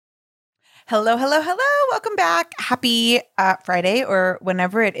Hello, hello, hello. Welcome back. Happy Friday or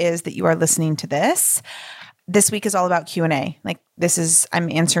whenever it is that you are listening to this. This week is all about Q&A.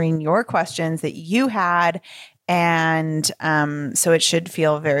 I'm answering your questions that you had. And so it should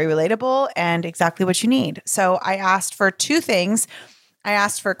feel very relatable and exactly what you need. So I asked for two things. I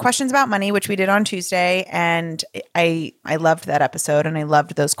asked for questions about money, which we did on Tuesday. And I loved that episode and I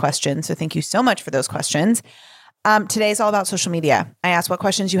loved those questions. So thank you so much for those questions. Today is all about social media. I asked what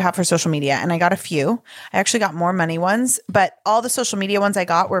questions you have for social media, and I got a few. I actually got more money ones, but all the social media ones I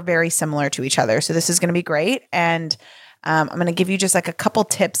got were very similar to each other. So this is going to be great. And I'm going to give you just like a couple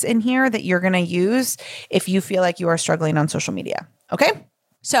tips in here that you're going to use if you feel like you are struggling on social media. Okay.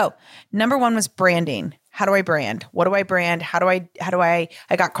 So number one was branding. How do I brand? What do I brand? I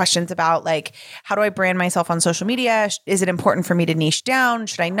got questions about like, how do I brand myself on social media? Is it important for me to niche down?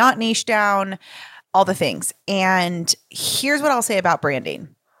 Should I not niche down? All the things. And here's what I'll say about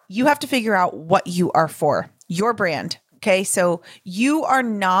branding. You have to figure out what you are for, your brand. Okay. So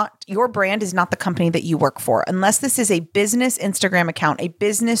your brand is not the company that you work for, unless this is a business Instagram account, a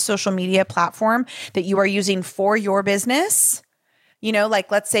business social media platform that you are using for your business. You know,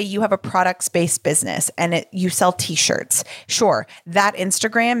 like let's say you have a products-based business and you sell t-shirts. Sure, that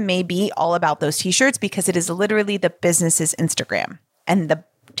Instagram may be all about those t-shirts because it is literally the business's Instagram and the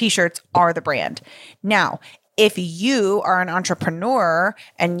t-shirts are the brand. Now, if you are an entrepreneur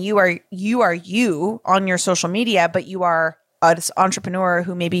and you are you on your social media, but you are an entrepreneur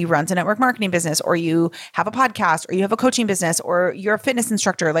who maybe runs a network marketing business, or you have a podcast, or you have a coaching business, or you're a fitness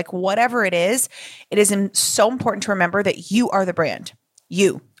instructor, like whatever it is so important to remember that you are the brand.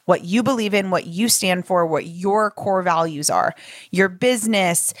 What you believe in, what you stand for, what your core values are, your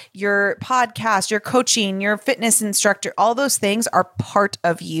business, your podcast, your coaching, your fitness instructor, all those things are part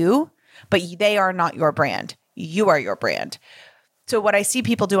of you, but they are not your brand. You are your brand. So what I see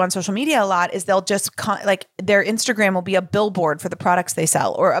people do on social media a lot is they'll just like their Instagram will be a billboard for the products they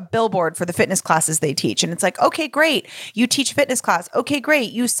sell or a billboard for the fitness classes they teach. And it's like, okay, great. You teach fitness class. Okay,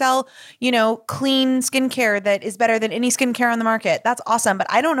 great. You sell, clean skincare that is better than any skincare on the market. That's awesome. But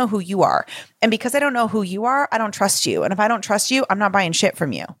I don't know who you are. And because I don't know who you are, I don't trust you. And if I don't trust you, I'm not buying shit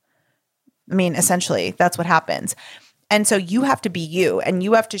from you. I mean, essentially, that's what happens. And so you have to be you and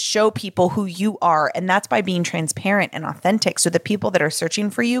you have to show people who you are. And that's by being transparent and authentic so the people that are searching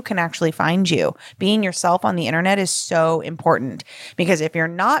for you can actually find you. Being yourself on the internet is so important because if you're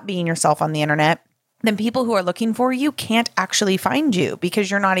not being yourself on the internet, then people who are looking for you can't actually find you because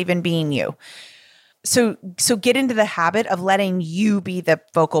you're not even being you. So get into the habit of letting you be the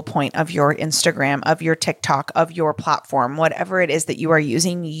focal point of your Instagram, of your TikTok, of your platform, whatever it is that you are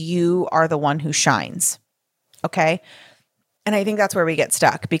using, you are the one who shines. Okay. And I think that's where we get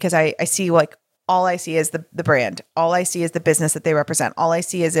stuck because I see like all I see is the brand. All I see is the business that they represent. All I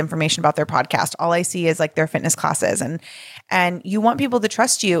see is information about their podcast. All I see is like their fitness classes. And you want people to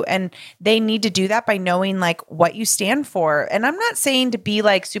trust you and they need to do that by knowing like what you stand for. And I'm not saying to be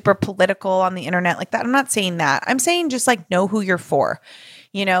like super political on the internet like that. I'm not saying that. I'm saying just like know who you're for.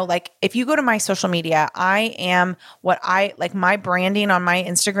 Like if you go to my social media, I am my branding on my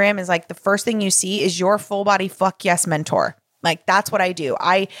Instagram is like the first thing you see is your full body fuck yes mentor. Like that's what I do.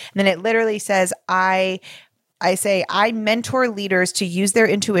 And then it literally says, I say, I mentor leaders to use their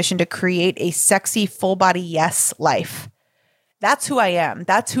intuition to create a sexy full body yes life. That's who I am.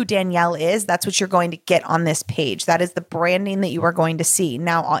 That's who Danielle is. That's what you're going to get on this page. That is the branding that you are going to see.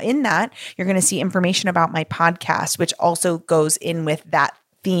 Now, in that, you're going to see information about my podcast, which also goes in with that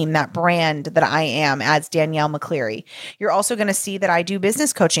theme, that brand that I am as Danielle McCleary. You're also going to see that I do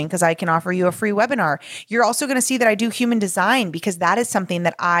business coaching because I can offer you a free webinar. You're also going to see that I do human design because that is something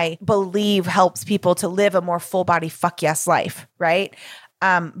that I believe helps people to live a more full body fuck yes life, right?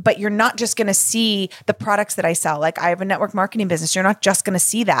 But you're not just going to see the products that I sell. Like I have a network marketing business. You're not just going to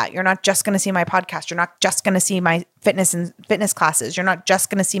see that. You're not just going to see my podcast. You're not just going to see my fitness classes. You're not just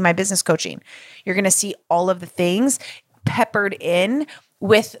going to see my business coaching. You're going to see all of the things peppered in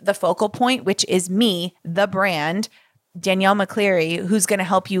with the focal point, which is me, the brand, Danielle McCleary, who's going to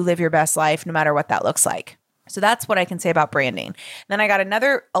help you live your best life no matter what that looks like. So that's what I can say about branding. Then I got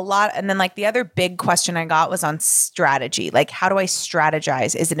and then like the other big question I got was on strategy. Like, how do I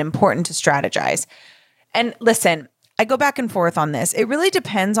strategize? Is it important to strategize? And listen, I go back and forth on this. It really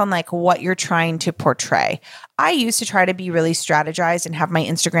depends on like what you're trying to portray. I used to try to be really strategized and have my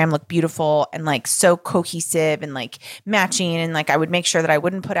Instagram look beautiful and like so cohesive and like matching. And like I would make sure that I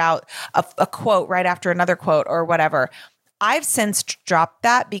wouldn't put out a quote right after another quote or whatever. I've since dropped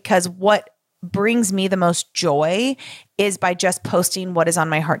that because what brings me the most joy is by just posting what is on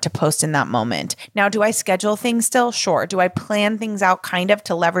my heart to post in that moment. Now, do I schedule things still? Sure. Do I plan things out kind of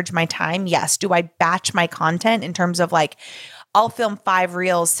to leverage my time? Yes. Do I batch my content in terms of like, I'll film 5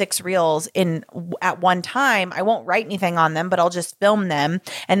 reels, 6 reels at one time. I won't write anything on them, but I'll just film them.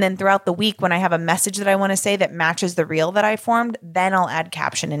 And then throughout the week, when I have a message that I want to say that matches the reel that I formed, then I'll add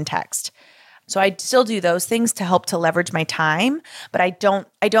caption and text. So I still do those things to help to leverage my time, but I don't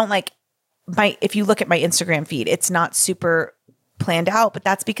like if you look at my Instagram feed, it's not super planned out, but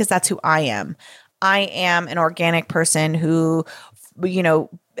that's because that's who I am. I am an organic person who,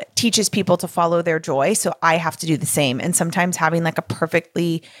 teaches people to follow their joy. So I have to do the same. And sometimes having like a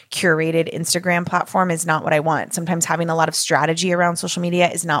perfectly curated Instagram platform is not what I want. Sometimes having a lot of strategy around social media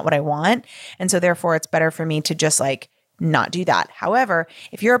is not what I want. And so therefore it's better for me to just like not do that. However,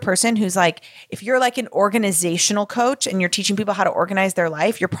 if you're a person who's like, if you're like an organizational coach and you're teaching people how to organize their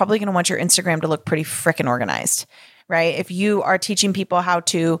life, you're probably going to want your Instagram to look pretty freaking organized. Right? If you are teaching people how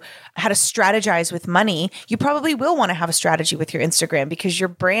to strategize with money, you probably will want to have a strategy with your Instagram because your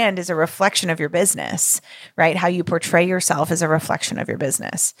brand is a reflection of your business, right? How you portray yourself is a reflection of your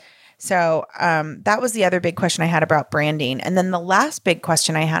business. So that was the other big question I had about branding. And then the last big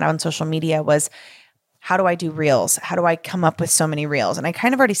question I had on social media was, how do I do reels? How do I come up with so many reels? And I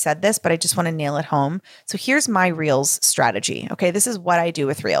kind of already said this, but I just want to nail it home. So here's my reels strategy. Okay, this is what I do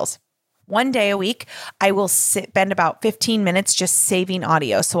with reels. One day a week, I will spend about 15 minutes just saving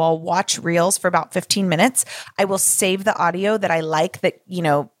audio. So I'll watch reels for about 15 minutes. I will save the audio that I like that,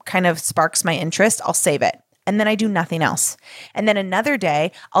 kind of sparks my interest. I'll save it. And then I do nothing else. And then another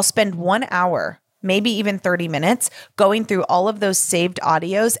day, I'll spend 1 hour, maybe even 30 minutes, going through all of those saved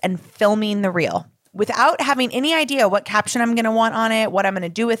audios and filming the reel. Without having any idea what caption I'm going to want on it, what I'm going to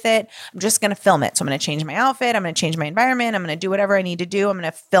do with it, I'm just going to film it. So I'm going to change my outfit. I'm going to change my environment. I'm going to do whatever I need to do. I'm going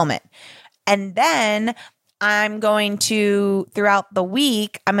to film it. And then I'm going to, throughout the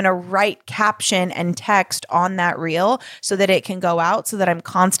week, I'm going to write caption and text on that reel so that it can go out so that I'm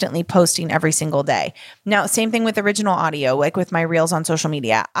constantly posting every single day. Now, same thing with original audio, like with my reels on social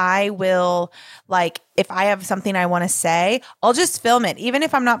media. I will, if I have something I want to say, I'll just film it. Even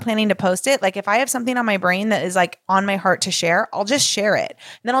if I'm not planning to post it, like if I have something on my brain that is like on my heart to share, I'll just share it.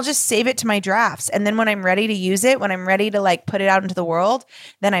 And then I'll just save it to my drafts. And then when I'm ready to use it, when I'm ready to like put it out into the world,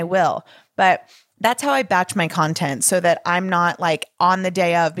 then I will. But that's how I batch my content so that I'm not like on the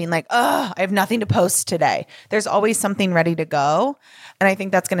day of being like, oh, I have nothing to post today. There's always something ready to go. And I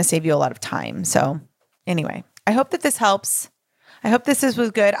think that's going to save you a lot of time. So anyway, I hope that this helps. I hope this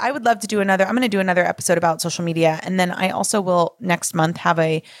was good. I would love to do I'm going to do another episode about social media. And then I also will next month have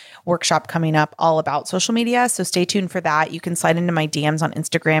a workshop coming up all about social media. So stay tuned for that. You can slide into my DMs on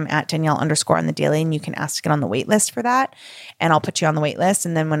Instagram at Danielle_on_the daily, and you can ask to get on the wait list for that. And I'll put you on the wait list.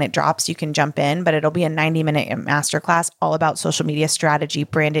 And then when it drops, you can jump in, but it'll be a 90-minute masterclass all about social media strategy,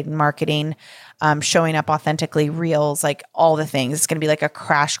 branding, and marketing, showing up authentically, reels, like all the things. It's going to be like a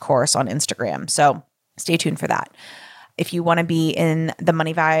crash course on Instagram. So stay tuned for that. If you want to be in the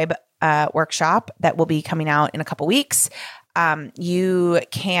Money Vibe workshop that will be coming out in a couple weeks, you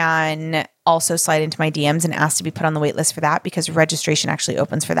can also slide into my DMs and ask to be put on the wait list for that because registration actually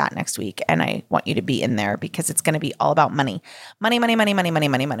opens for that next week. And I want you to be in there because it's going to be all about money.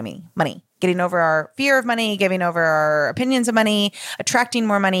 Money. Getting over our fear of money, giving over our opinions of money, attracting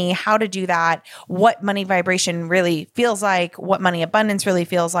more money, how to do that, what money vibration really feels like, what money abundance really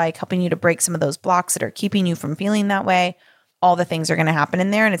feels like, helping you to break some of those blocks that are keeping you from feeling that way. All the things are going to happen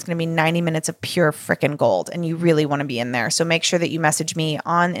in there, and it's going to be 90 minutes of pure freaking gold. And you really want to be in there. So make sure that you message me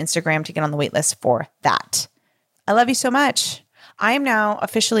on Instagram to get on the wait list for that. I love you so much. I am now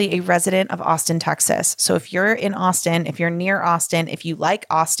officially a resident of Austin, Texas. So if you're in Austin, if you're near Austin, if you like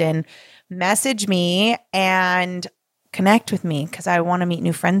Austin, message me and connect with me because I want to meet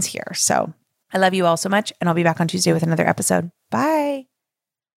new friends here. So I love you all so much, and I'll be back on Tuesday with another episode. Bye.